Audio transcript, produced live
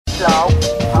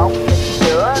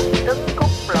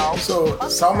So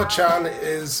Salma-chan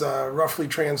is roughly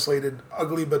translated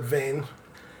ugly but vain,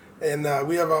 and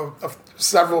we have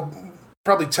several,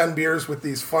 probably 10 beers with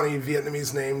these funny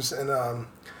Vietnamese names, and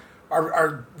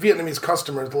our Vietnamese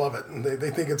customers love it, and they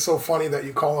think it's so funny that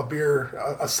you call a beer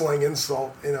a slang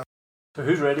insult, you know. So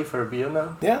who's ready for a beer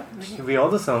now? Yeah. Should we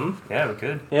order some? Yeah, we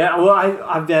could. Yeah, well,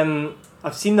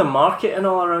 I've seen them marketing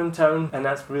all around town, and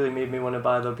that's really made me want to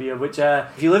buy their beer, which,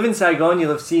 if you live in Saigon,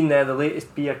 you'll have seen the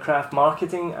latest beer craft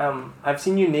marketing. I've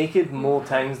seen you naked more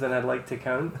times than I'd like to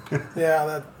count.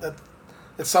 Yeah, that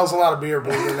it sells a lot of beer,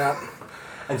 believe it or not.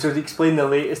 And so to explain the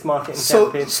latest marketing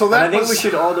campaign, so I think we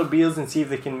should order beers and see if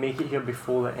they can make it here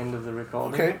before the end of the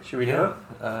recording. Okay. Should we do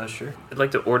it? Sure. I'd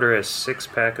like to order a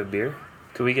 6-pack of beer.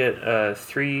 Could we get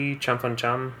 3 Champon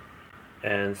Cham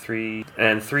and 3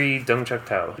 Dung Chuk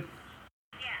Tao?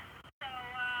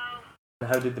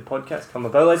 How did the podcast come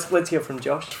about? Let's hear from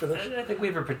Josh for this. I think we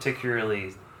have a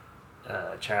particularly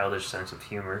childish sense of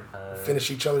humor.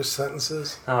 Finish each other's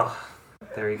sentences. Oh,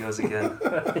 there he goes again.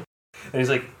 And he's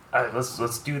like, all right,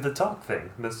 let's do the talk thing.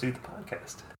 Let's do the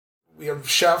podcast. We have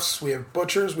chefs, we have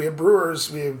butchers, we have brewers,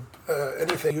 we have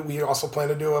anything. We also plan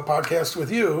to do a podcast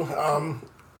with you,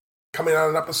 coming on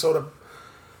an episode of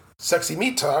Sexy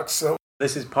Meat Talks. So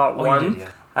this is part 1. You did,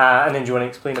 yeah. And then do you want to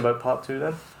explain about part 2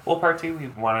 then? Well, part 2, we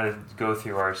wanted to go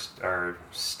through our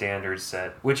standard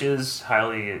set, which is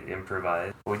highly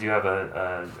improvised. We do have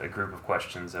a group of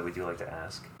questions that we do like to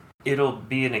ask. It'll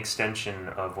be an extension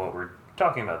of what we're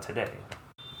talking about today,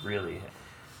 really.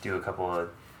 Do a couple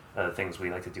of things we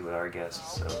like to do with our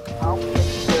guests. So.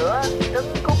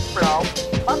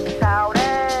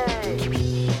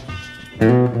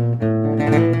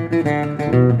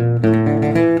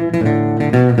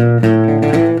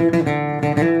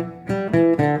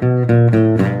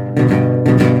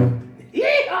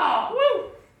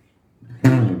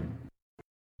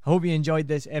 Hope you enjoyed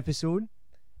this episode.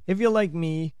 If you're like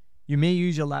me, you may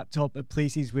use your laptop at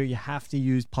places where you have to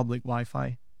use public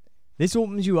Wi-Fi. This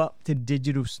opens you up to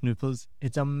digital snoopers.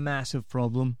 It's a massive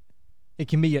problem. It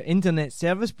can be your internet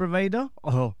service provider,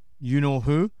 or you know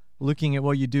who, looking at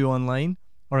what you do online,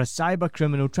 or a cyber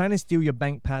criminal trying to steal your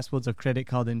bank passwords or credit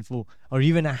card info, or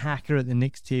even a hacker at the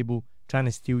next table trying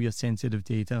to steal your sensitive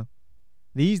data.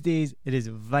 These days, it is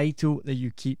vital that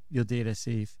you keep your data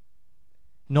safe.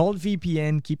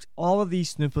 NordVPN keeps all of these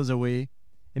snoopers away.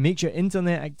 It makes your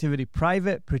internet activity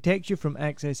private, protects you from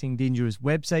accessing dangerous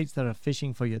websites that are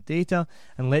phishing for your data,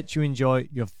 and lets you enjoy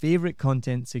your favorite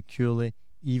content securely,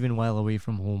 even while away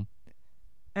from home.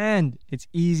 And it's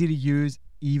easy to use,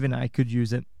 even I could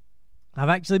use it. I've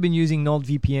actually been using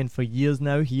NordVPN for years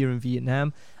now here in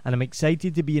Vietnam, and I'm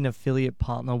excited to be an affiliate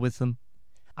partner with them.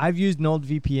 I've used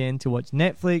NordVPN to watch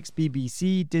Netflix,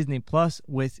 BBC, Disney Plus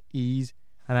with ease,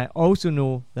 and I also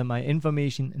know that my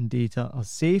information and data are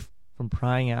safe from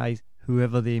prying eyes,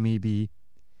 whoever they may be.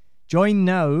 Join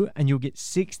now and you'll get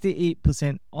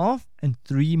 68% off and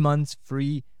 3 months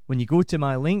free when you go to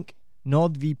my link,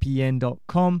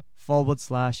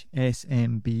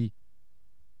 nordvpn.com/SMB.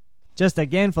 Just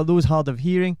again, for those hard of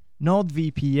hearing,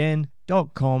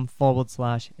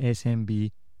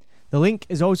 nordvpn.com/SMB. The link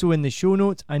is also in the show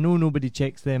notes. I know nobody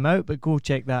checks them out, but go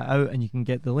check that out and you can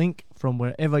get the link from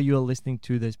wherever you are listening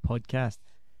to this podcast.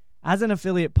 As an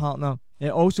affiliate partner,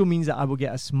 it also means that I will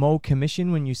get a small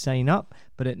commission when you sign up,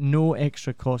 but at no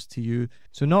extra cost to you.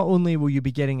 So not only will you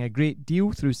be getting a great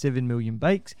deal through 7 Million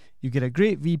Bikes, you get a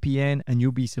great VPN and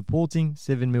you'll be supporting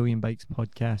 7 Million Bikes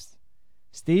podcast.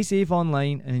 Stay safe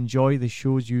online and enjoy the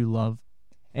shows you love.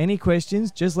 Any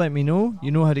questions, just let me know.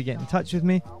 You know how to get in touch with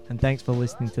me. And thanks for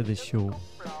listening to this show.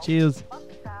 Cheers.